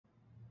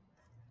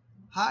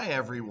Hi,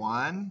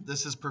 everyone.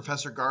 This is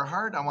Professor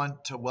Garhart. I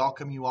want to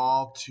welcome you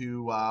all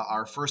to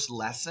our first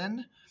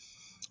lesson.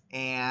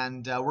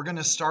 And we're going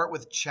to start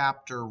with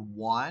chapter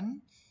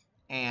 1.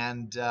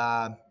 And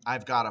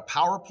I've got a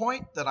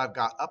PowerPoint that I've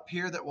got up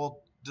here that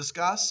we'll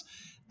discuss.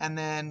 And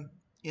then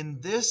in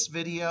this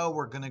video,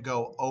 we're going to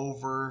go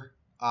over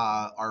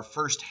our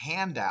first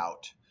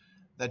handout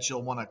that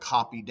you'll want to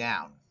copy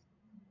down.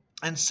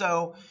 And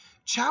so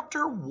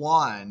chapter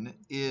 1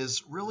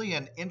 is really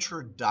an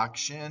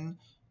introduction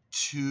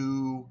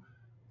to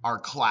our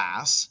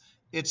class.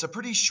 It's a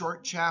pretty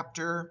short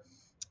chapter,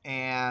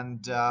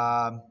 and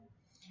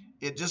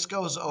it just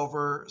goes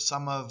over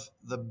some of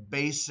the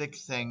basic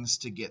things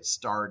to get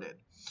started.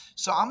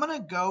 So I'm going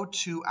to go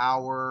to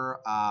our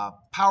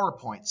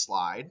PowerPoint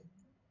slide,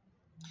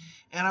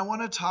 and I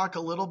want to talk a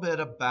little bit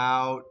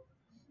about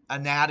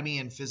anatomy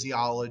and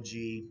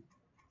physiology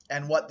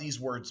and what these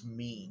words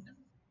mean.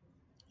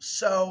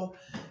 So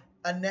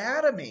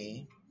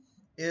anatomy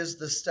is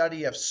the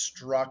study of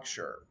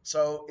structure.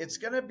 So it's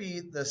going to be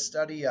the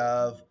study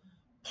of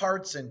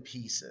parts and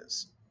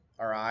pieces.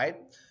 All right.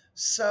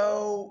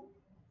 So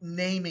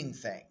naming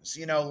things,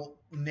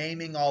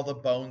 naming all the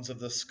bones of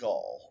the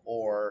skull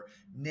or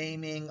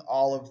naming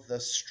all of the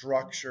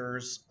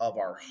structures of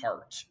our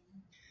heart.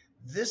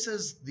 This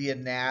is the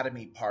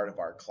anatomy part of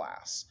our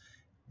class.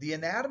 The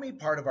anatomy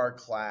part of our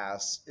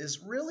class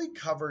is really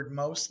covered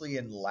mostly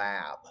in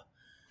lab.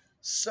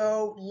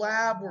 So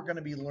lab, we're going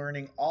to be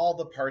learning all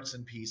the parts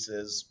and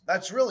pieces.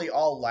 That's really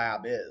all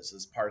lab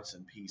is parts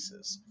and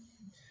pieces.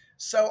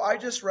 So I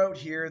just wrote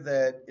here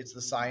that it's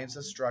the science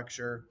of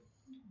structure.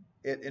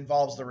 It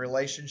involves the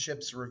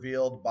relationships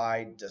revealed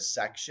by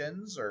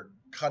dissections or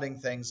cutting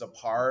things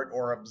apart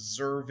or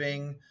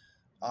observing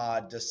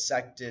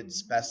dissected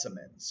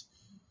specimens.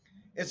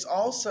 It's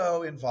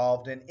also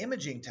involved in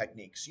imaging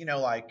techniques,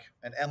 like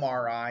an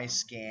MRI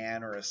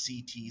scan or a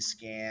CT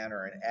scan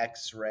or an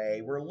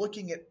X-ray. We're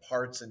looking at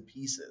parts and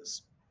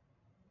pieces.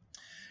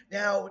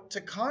 Now, to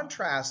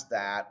contrast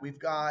that, we've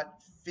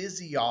got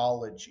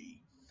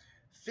physiology.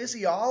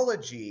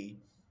 Physiology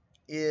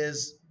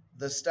is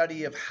the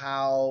study of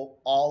how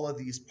all of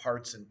these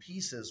parts and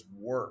pieces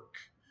work,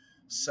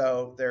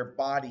 so their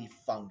body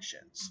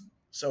functions.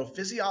 So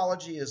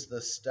physiology is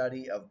the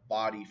study of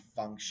body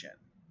function.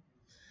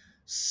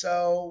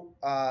 So,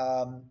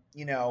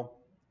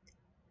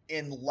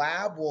 in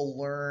lab, we'll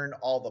learn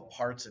all the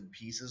parts and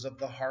pieces of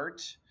the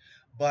heart,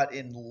 but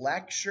in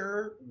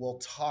lecture, we'll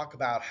talk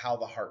about how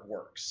the heart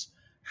works.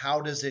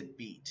 How does it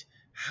beat?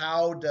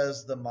 How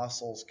does the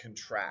muscles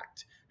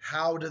contract?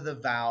 How do the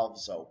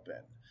valves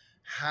open?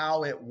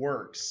 How it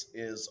works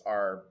is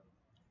our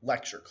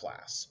lecture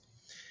class.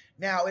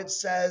 Now, it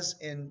says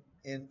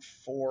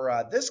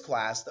for this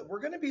class that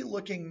we're going to be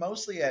looking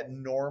mostly at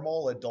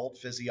normal adult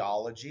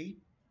physiology.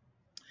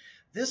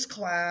 This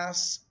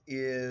class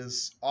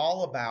is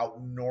all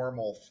about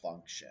normal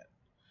function,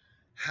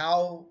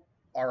 how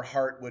our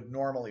heart would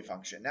normally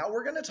function. Now,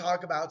 we're going to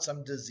talk about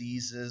some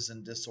diseases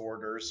and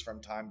disorders from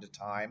time to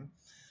time,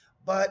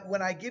 but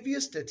when I give you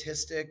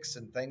statistics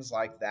and things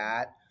like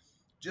that,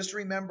 just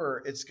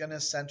remember it's going to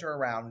center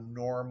around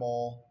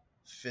normal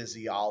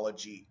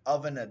physiology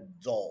of an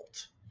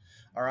adult.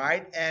 All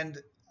right? And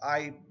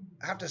I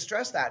have to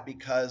stress that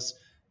because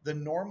the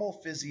normal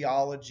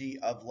physiology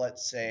of,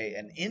 let's say,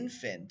 an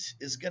infant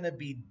is going to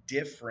be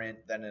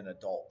different than an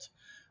adult.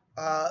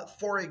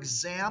 For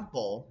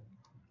example,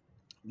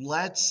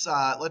 let's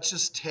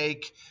just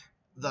take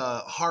the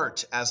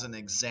heart as an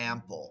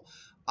example.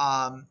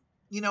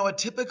 A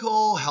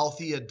typical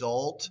healthy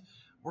adult,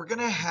 we're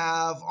going to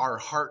have our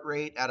heart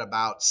rate at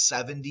about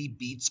 70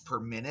 beats per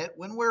minute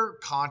when we're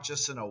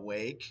conscious and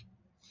awake.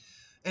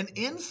 An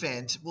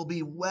infant will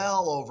be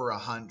well over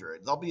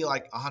 100. They'll be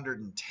like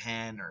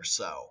 110 or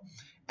so.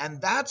 And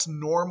that's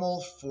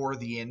normal for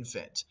the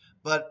infant.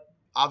 But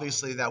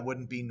obviously that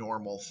wouldn't be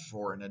normal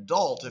for an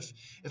adult.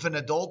 If an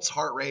adult's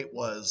heart rate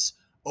was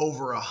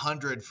over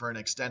 100 for an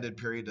extended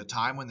period of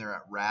time when they're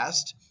at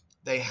rest,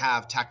 they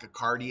have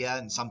tachycardia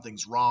and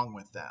something's wrong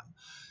with them.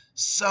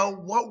 So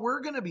what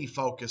we're going to be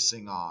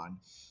focusing on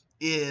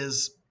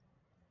is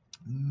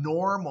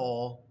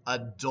normal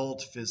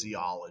adult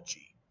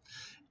physiology.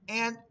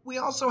 And we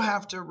also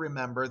have to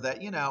remember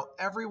that,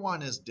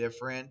 everyone is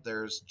different.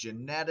 There's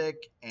genetic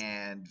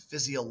and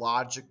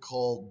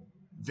physiological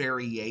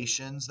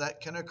variations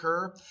that can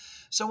occur.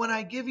 So when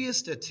I give you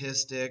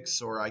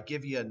statistics or I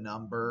give you a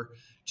number,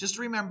 just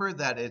remember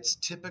that it's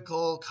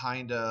typical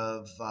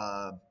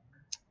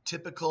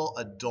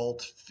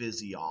adult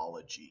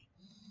physiology.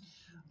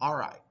 All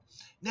right.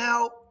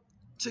 Now,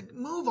 to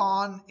move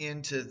on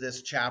into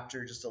this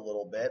chapter just a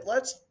little bit,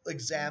 let's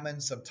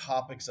examine some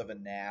topics of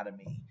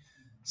anatomy.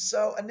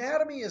 So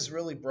anatomy is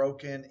really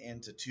broken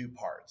into two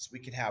parts. We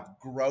can have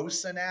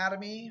gross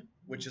anatomy,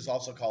 which is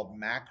also called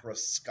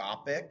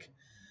macroscopic.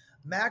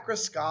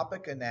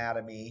 Macroscopic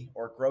anatomy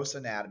or gross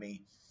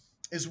anatomy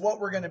is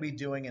what we're going to be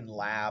doing in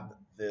lab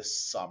this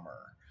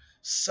summer.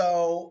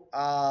 So,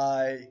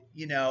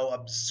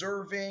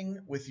 observing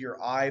with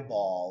your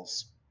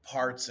eyeballs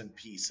parts and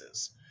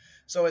pieces.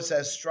 So it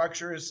says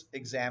structures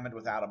examined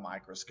without a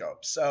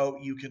microscope. So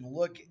you can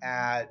look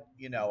at,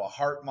 a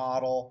heart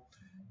model,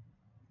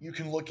 you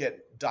can look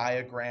at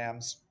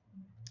diagrams,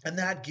 and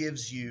that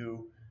gives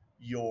you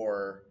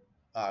your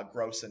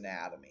gross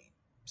anatomy.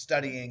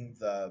 Studying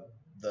the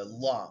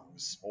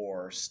lungs,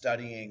 or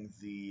studying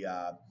the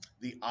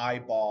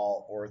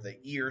eyeball or the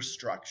ear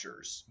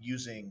structures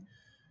using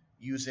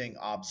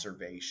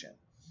observation.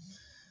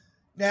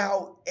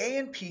 Now,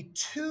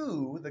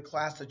 A&P2, the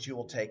class that you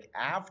will take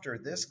after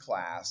this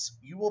class,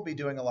 you will be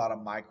doing a lot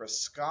of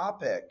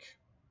microscopic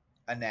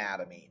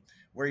anatomy,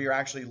 where you're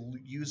actually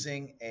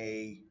using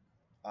a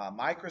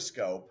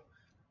microscope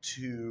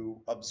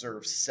to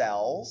observe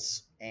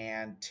cells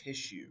and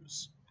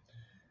tissues.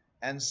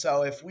 And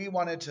so if we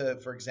wanted to,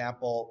 for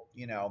example,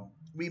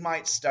 we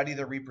might study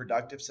the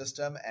reproductive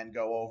system and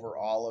go over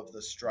all of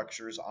the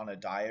structures on a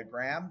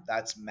diagram.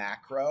 That's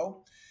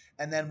macro.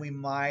 And then we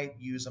might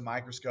use a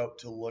microscope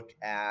to look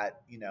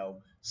at,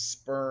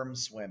 sperm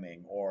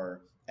swimming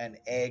or an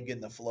egg in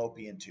the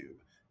fallopian tube.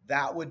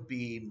 That would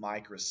be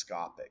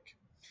microscopic.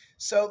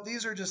 So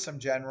these are just some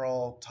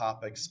general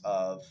topics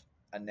of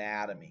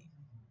anatomy.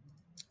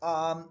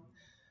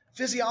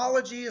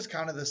 Physiology is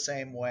kind of the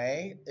same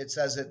way. It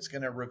says it's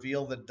going to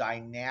reveal the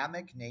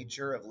dynamic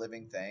nature of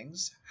living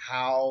things,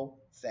 how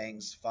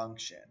things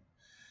function.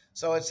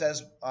 So it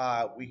says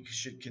we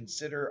should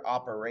consider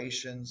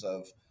operations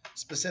of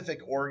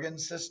specific organ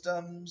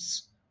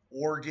systems,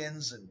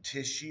 organs, and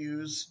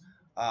tissues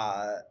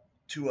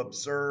to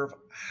observe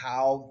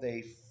how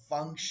they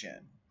function.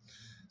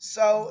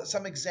 So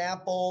some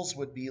examples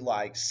would be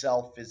like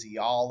cell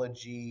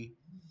physiology,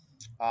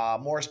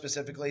 more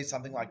specifically,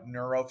 something like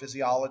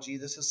neurophysiology.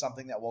 This is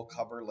something that we'll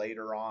cover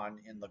later on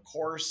in the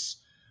course,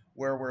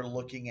 where we're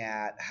looking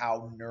at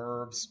how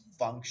nerves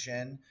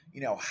function.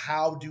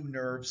 How do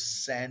nerves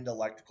send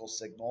electrical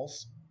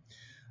signals?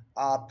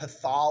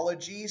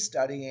 Pathology,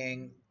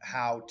 studying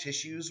how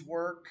tissues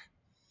work,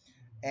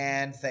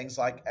 and things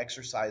like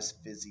exercise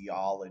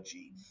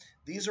physiology.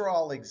 These are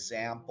all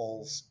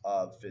examples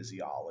of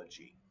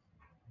physiology.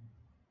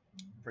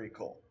 Pretty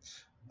cool.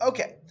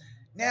 Okay.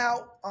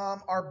 Now,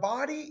 our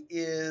body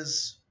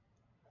is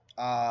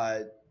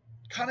kind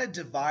of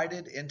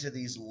divided into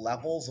these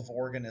levels of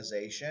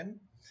organization,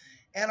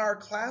 and our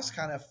class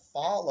kind of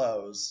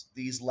follows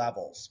these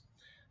levels.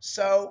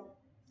 So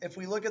if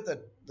we look at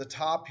the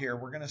top here,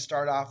 we're going to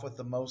start off with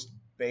the most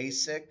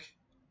basic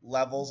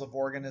levels of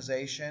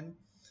organization,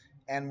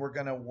 and we're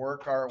going to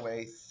work our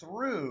way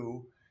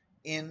through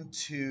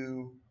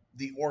into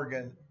the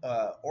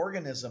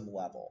organism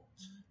level.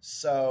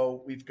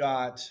 So we've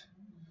got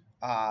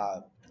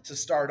to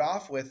start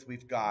off with,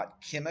 we've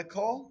got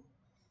chemical,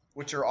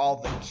 which are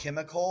all the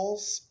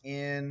chemicals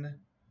in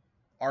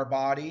our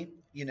body.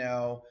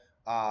 The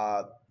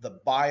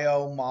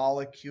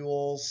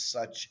biomolecules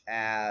such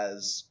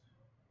as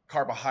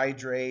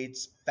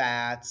carbohydrates,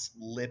 fats,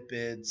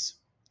 lipids,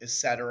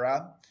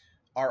 etc.,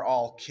 are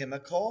all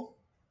chemical.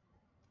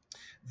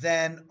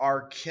 Then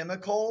our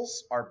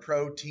chemicals, our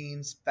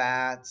proteins,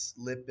 fats,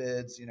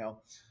 lipids,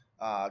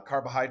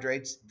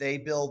 carbohydrates, they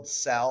build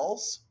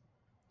cells.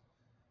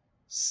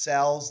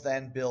 Cells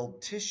then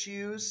build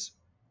tissues.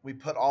 We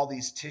put all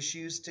these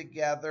tissues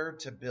together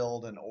to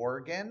build an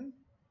organ.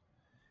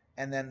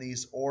 And then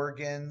these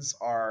organs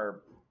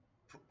are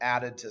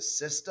added to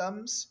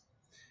systems.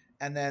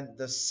 And then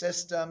the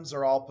systems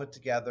are all put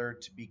together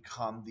to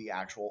become the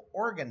actual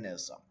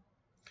organism.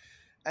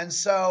 And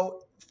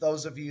so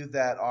those of you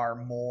that are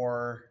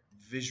more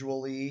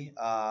visually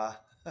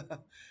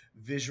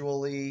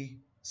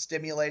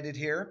stimulated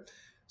here,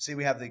 see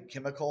we have the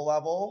chemical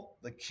level.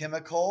 The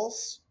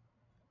chemicals,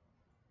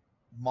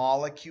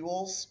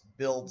 molecules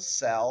build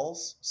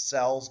cells,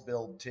 cells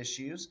build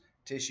tissues,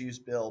 tissues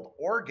build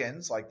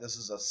organs, like this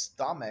is a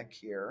stomach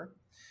here.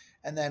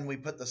 And then we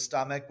put the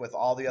stomach with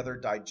all the other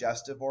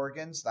digestive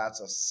organs,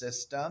 that's a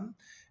system.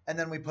 And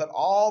then we put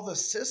all the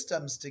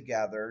systems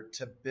together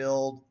to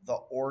build the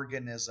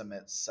organism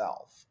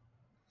itself.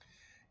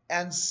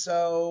 And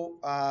so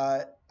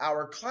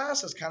our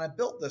class is kind of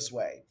built this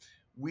way.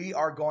 We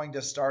are going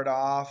to start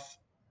off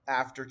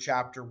after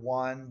chapter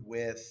 1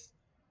 with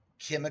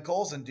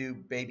chemicals and do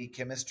baby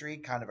chemistry,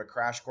 kind of a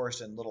crash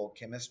course in little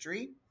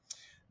chemistry.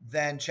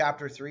 Then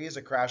chapter 3 is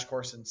a crash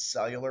course in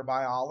cellular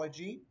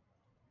biology.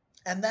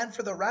 And then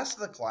for the rest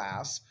of the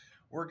class,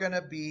 we're going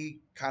to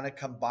be kind of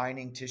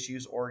combining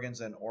tissues, organs,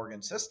 and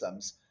organ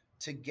systems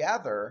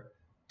together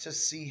to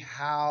see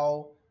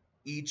how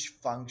each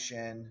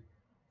function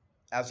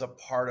as a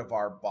part of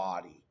our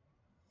body.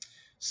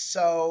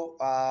 So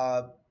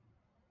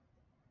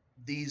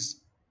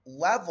these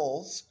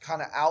levels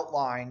kind of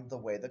outline the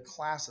way the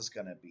class is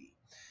going to be.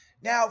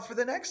 Now, for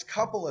the next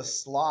couple of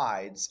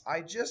slides, I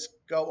just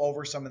go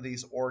over some of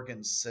these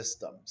organ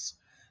systems.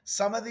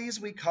 Some of these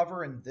we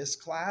cover in this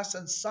class,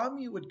 and some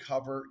you would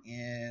cover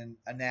in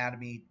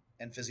Anatomy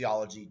and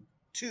Physiology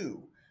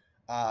 2,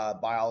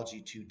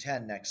 Biology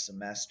 210 next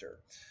semester.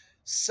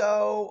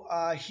 So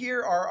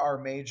here are our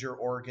major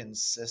organ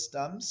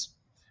systems.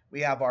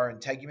 We have our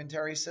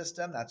integumentary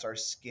system, that's our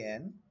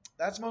skin.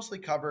 that's mostly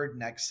covered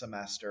next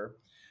semester.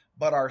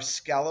 But our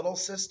skeletal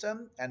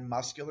system and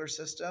muscular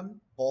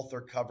system both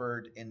are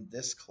covered in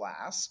this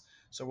class.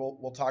 So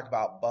we'll talk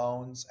about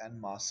bones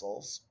and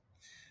muscles.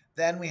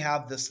 Then we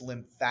have this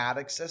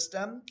lymphatic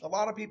system. A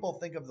lot of people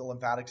think of the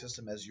lymphatic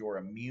system as your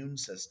immune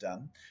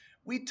system.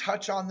 We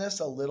touch on this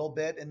a little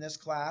bit in this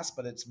class,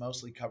 but it's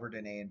mostly covered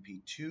in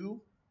A&P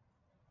 2.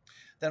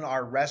 Then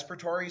our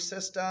respiratory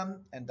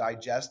system and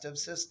digestive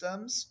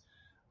systems.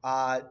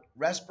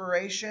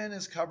 Respiration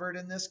is covered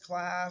in this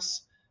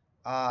class.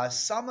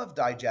 Some of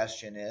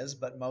digestion is,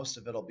 but most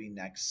of it will be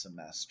next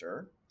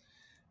semester.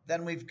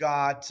 Then we've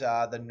got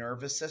the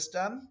nervous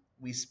system.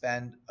 We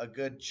spend a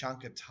good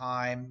chunk of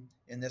time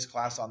in this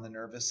class on the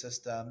nervous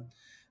system.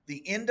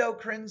 The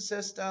endocrine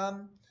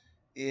system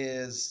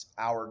is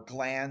our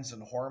glands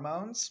and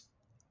hormones.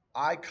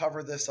 I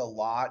cover this a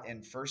lot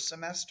in first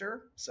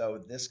semester,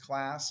 so this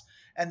class.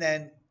 And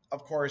then,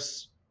 of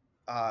course,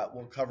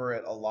 we'll cover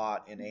it a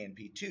lot in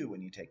A&P 2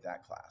 when you take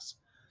that class.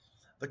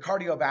 The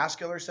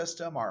cardiovascular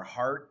system, our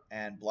heart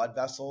and blood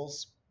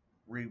vessels,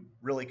 we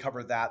really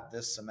cover that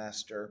this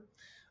semester.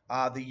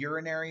 The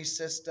urinary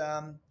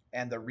system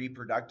and the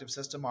reproductive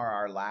system are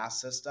our last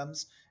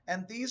systems,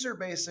 and these are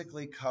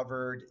basically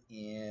covered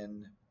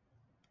in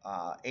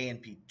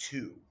A&P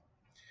 2.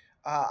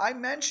 I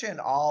mentioned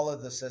all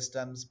of the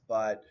systems,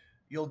 but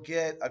you'll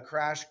get a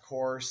crash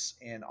course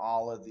in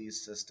all of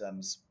these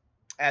systems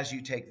as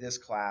you take this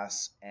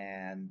class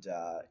and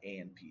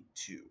A&P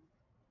 2.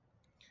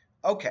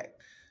 Okay,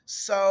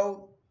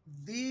 so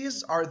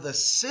these are the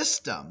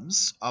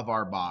systems of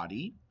our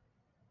body.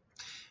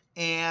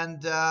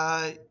 And,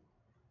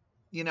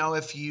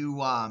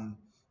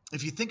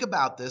 if you think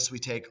about this, we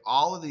take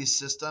all of these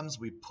systems,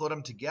 we put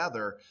them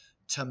together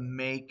to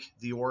make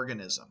the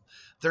organism.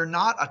 They're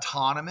not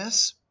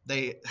autonomous.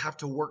 They have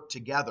to work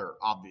together,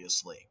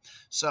 obviously.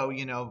 So,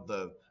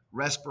 the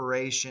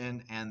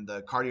respiration and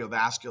the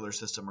cardiovascular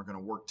system are going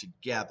to work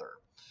together.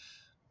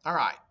 All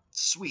right,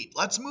 sweet.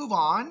 Let's move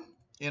on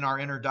in our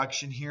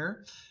introduction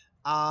here.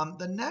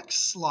 The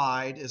next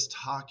slide is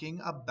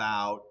talking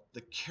about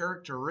the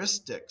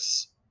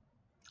characteristics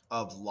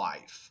of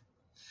life.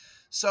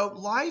 So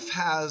life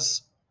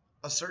has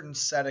a certain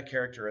set of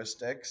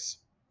characteristics.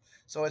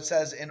 So it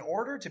says, in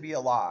order to be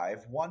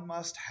alive, one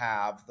must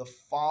have the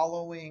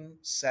following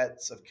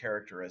sets of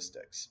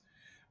characteristics.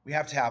 We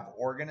have to have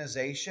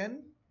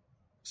organization.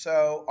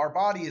 So our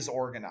body is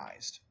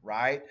organized,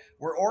 right?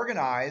 We're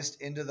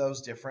organized into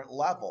those different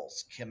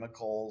levels: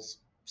 chemicals,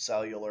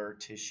 cellular,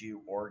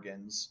 tissue,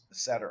 organs,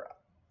 etc.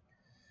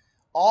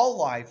 All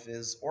life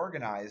is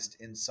organized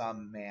in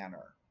some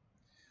manner.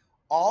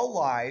 All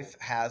life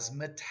has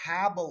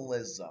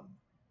metabolism.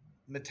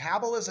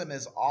 Metabolism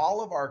is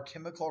all of our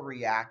chemical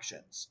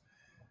reactions.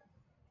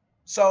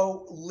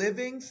 So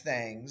living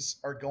things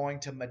are going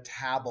to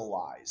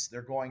metabolize.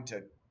 They're going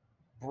to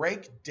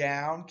break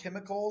down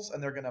chemicals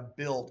and they're going to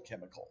build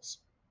chemicals.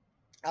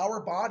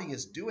 Our body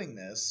is doing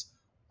this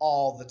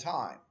all the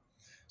time.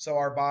 So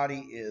our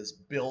body is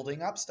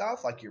building up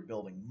stuff, like you're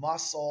building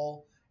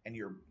muscle and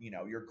you're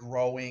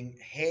growing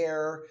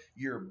hair,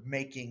 you're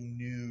making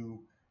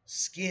new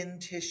skin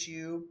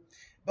tissue,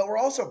 but we're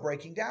also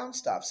breaking down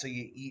stuff. So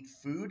you eat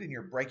food and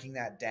you're breaking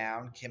that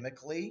down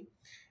chemically.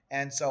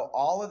 And so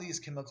all of these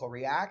chemical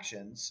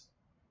reactions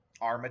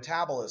are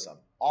metabolism.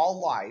 All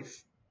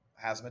life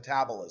has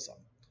metabolism.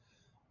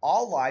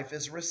 All life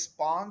is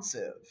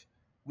responsive.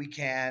 We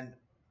can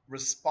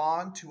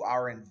respond to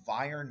our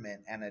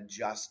environment and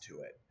adjust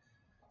to it.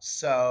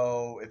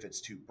 So if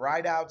it's too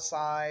bright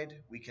outside,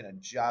 we can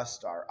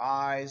adjust our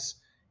eyes.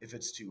 If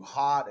it's too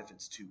hot, if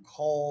it's too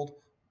cold,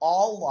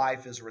 all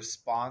life is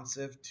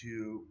responsive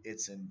to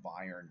its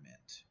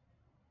environment.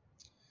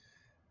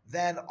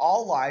 Then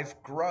all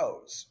life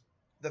grows.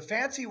 The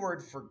fancy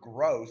word for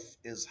growth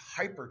is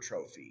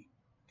hypertrophy.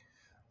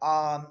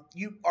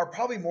 You are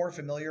probably more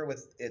familiar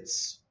with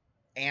its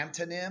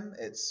antonym,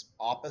 its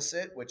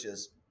opposite, which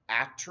is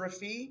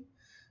atrophy.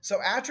 So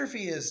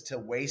atrophy is to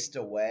waste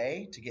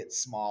away, to get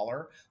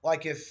smaller.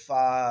 Like if,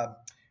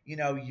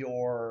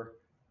 your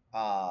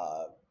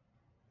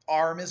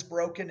arm is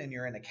broken and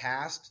you're in a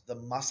cast, the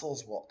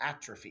muscles will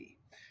atrophy.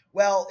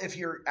 Well, if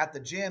you're at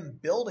the gym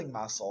building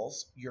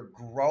muscles, you're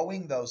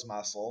growing those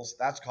muscles.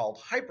 That's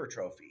called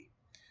hypertrophy.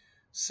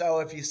 So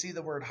if you see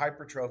the word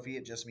hypertrophy,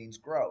 it just means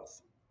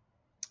growth.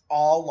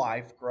 All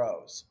life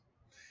grows.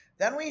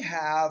 Then we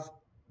have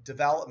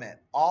development.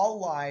 All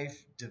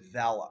life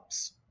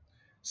develops.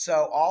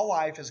 So all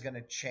life is going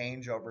to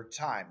change over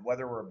time,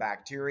 whether we're a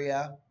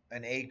bacteria,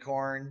 an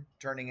acorn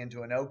turning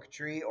into an oak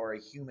tree, or a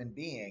human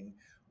being.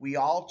 We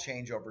all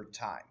change over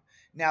time.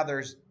 Now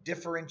there's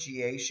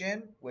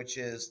differentiation, which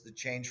is the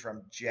change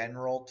from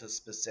general to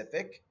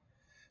specific.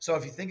 So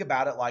if you think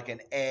about it like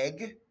an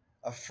egg,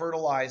 a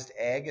fertilized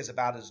egg is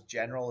about as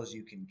general as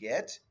you can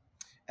get.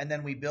 And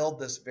then we build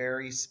this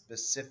very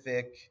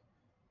specific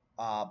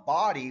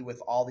body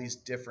with all these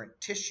different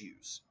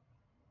tissues.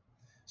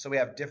 So we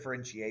have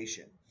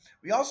differentiation.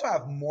 We also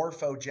have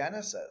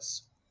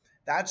morphogenesis.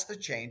 That's the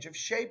change of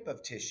shape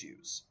of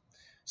tissues.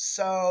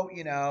 So,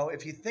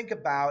 if you think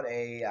about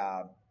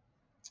a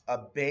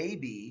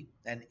baby,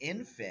 an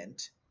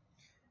infant,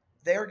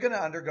 they're going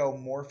to undergo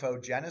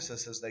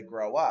morphogenesis as they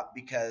grow up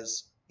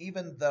because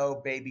even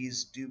though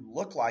babies do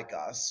look like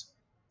us,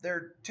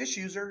 their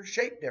tissues are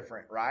shaped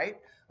different, right?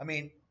 I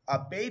mean, a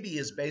baby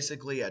is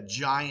basically a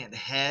giant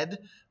head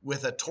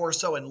with a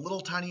torso and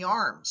little tiny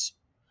arms.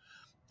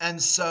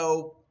 And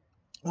so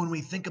when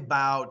we think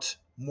about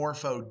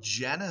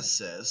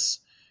morphogenesis,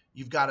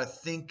 you've got to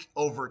think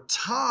over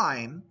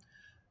time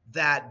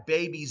that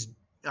babies,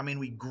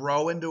 we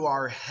grow into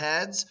our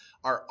heads,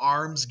 our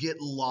arms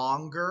get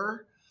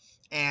longer,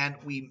 and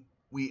we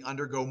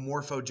undergo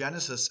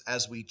morphogenesis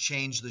as we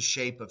change the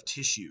shape of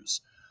tissues.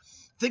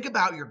 Think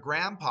about your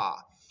grandpa.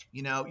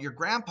 Your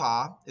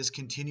grandpa is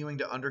continuing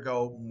to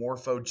undergo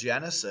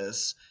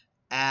morphogenesis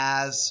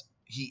as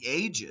he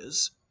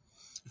ages.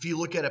 If you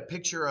look at a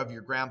picture of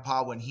your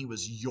grandpa when he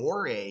was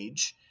your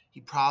age, he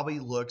probably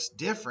looks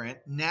different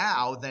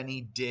now than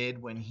he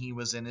did when he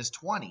was in his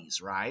 20s,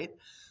 right?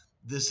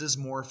 This is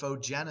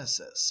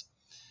morphogenesis.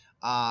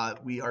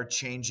 We are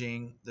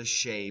changing the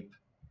shape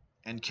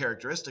and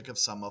characteristic of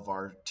some of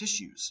our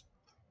tissues.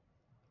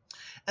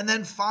 And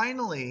then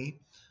finally,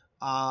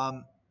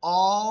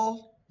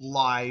 all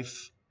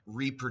life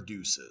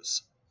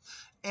reproduces.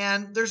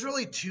 And there's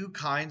really two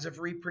kinds of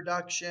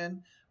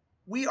reproduction.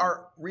 We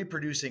are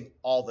reproducing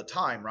all the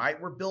time,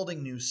 right? We're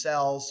building new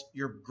cells.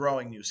 You're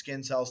growing new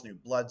skin cells, new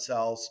blood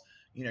cells.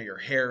 Your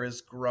hair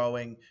is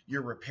growing.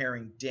 You're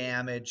repairing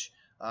damage.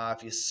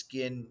 If you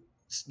skin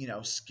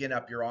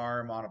up your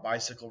arm on a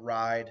bicycle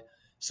ride.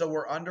 So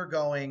we're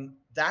undergoing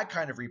that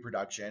kind of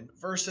reproduction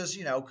versus,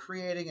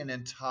 creating an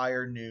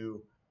entire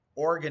new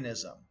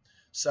organism.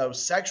 So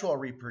sexual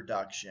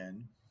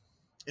reproduction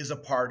is a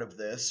part of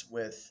this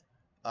with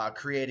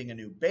creating a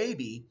new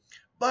baby.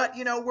 But,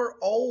 we're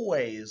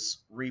always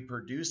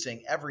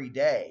reproducing every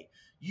day.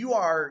 You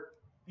are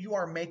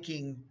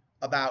making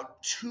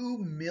about 2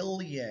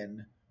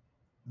 million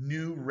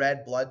new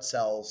red blood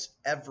cells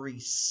every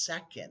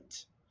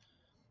second.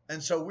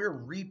 And so we're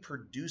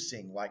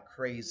reproducing like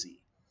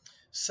crazy.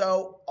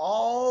 So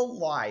all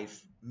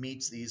life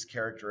meets these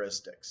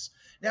characteristics.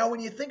 Now, when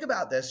you think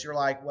about this, you're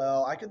like,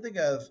 well, I can think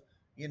of,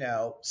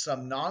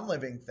 some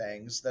non-living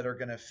things that are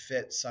going to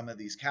fit some of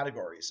these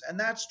categories. And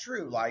that's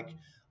true,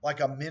 like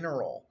a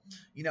mineral.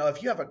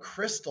 If you have a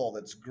crystal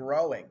that's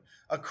growing,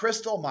 a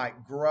crystal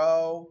might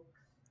grow,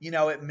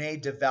 it may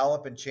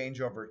develop and change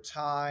over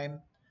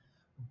time.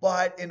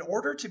 But in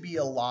order to be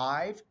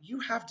alive, you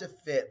have to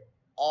fit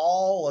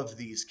all of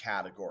these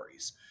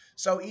categories.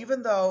 So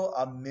even though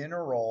a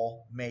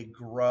mineral may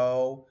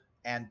grow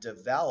and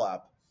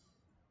develop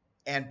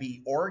and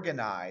be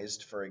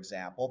organized, for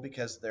example,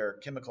 because their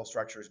chemical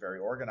structure is very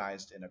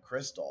organized in a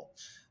crystal,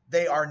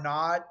 they are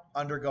not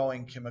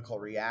undergoing chemical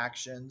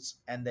reactions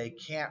and they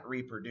can't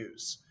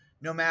reproduce.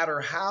 No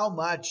matter how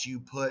much you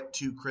put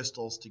two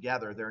crystals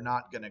together, they're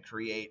not going to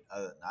create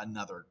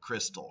another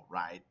crystal,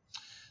 right?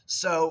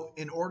 So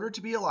in order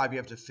to be alive, you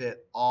have to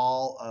fit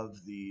all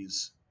of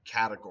these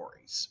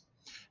categories.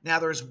 Now,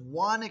 there's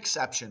one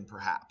exception,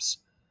 perhaps,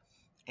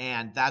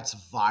 and that's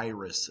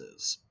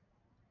viruses.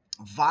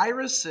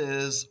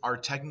 Viruses are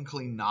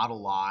technically not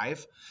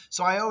alive.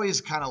 So I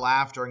always kind of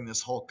laugh during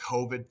this whole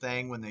COVID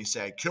thing when they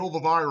say, kill the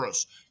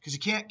virus, because you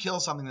can't kill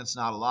something that's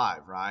not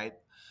alive, right?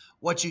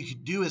 What you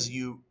could do is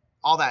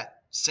all that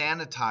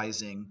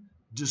sanitizing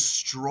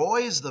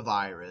destroys the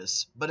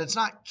virus, but it's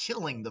not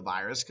killing the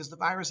virus because the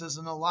virus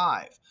isn't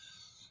alive.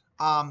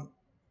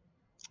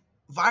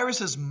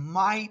 Viruses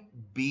might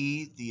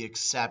be the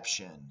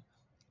exception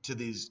to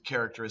these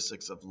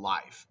characteristics of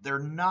life. They're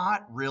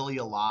not really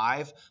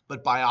alive,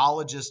 but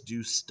biologists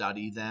do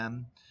study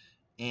them,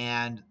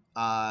 and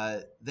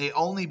they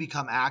only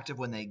become active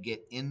when they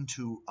get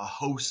into a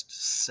host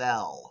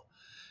cell.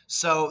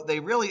 So they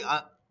really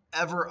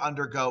ever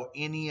undergo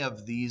any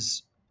of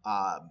these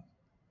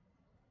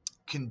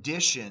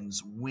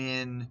conditions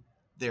when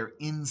they're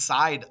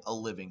inside a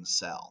living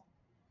cell.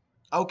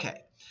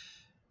 Okay,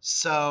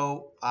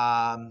 so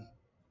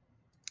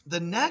the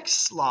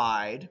next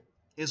slide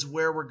is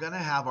where we're going to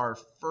have our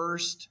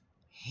first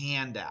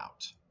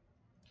handout.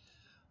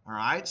 All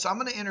right, so I'm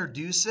going to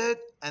introduce it,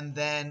 and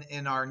then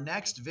in our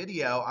next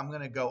video, I'm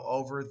going to go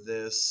over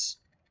this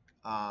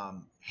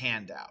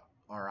handout.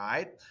 All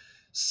right,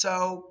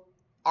 so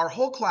our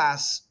whole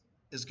class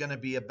is going to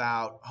be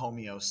about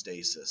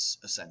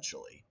homeostasis,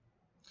 essentially.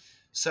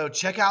 So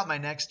check out my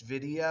next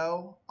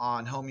video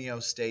on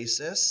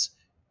homeostasis,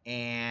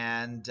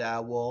 and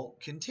we'll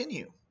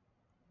continue.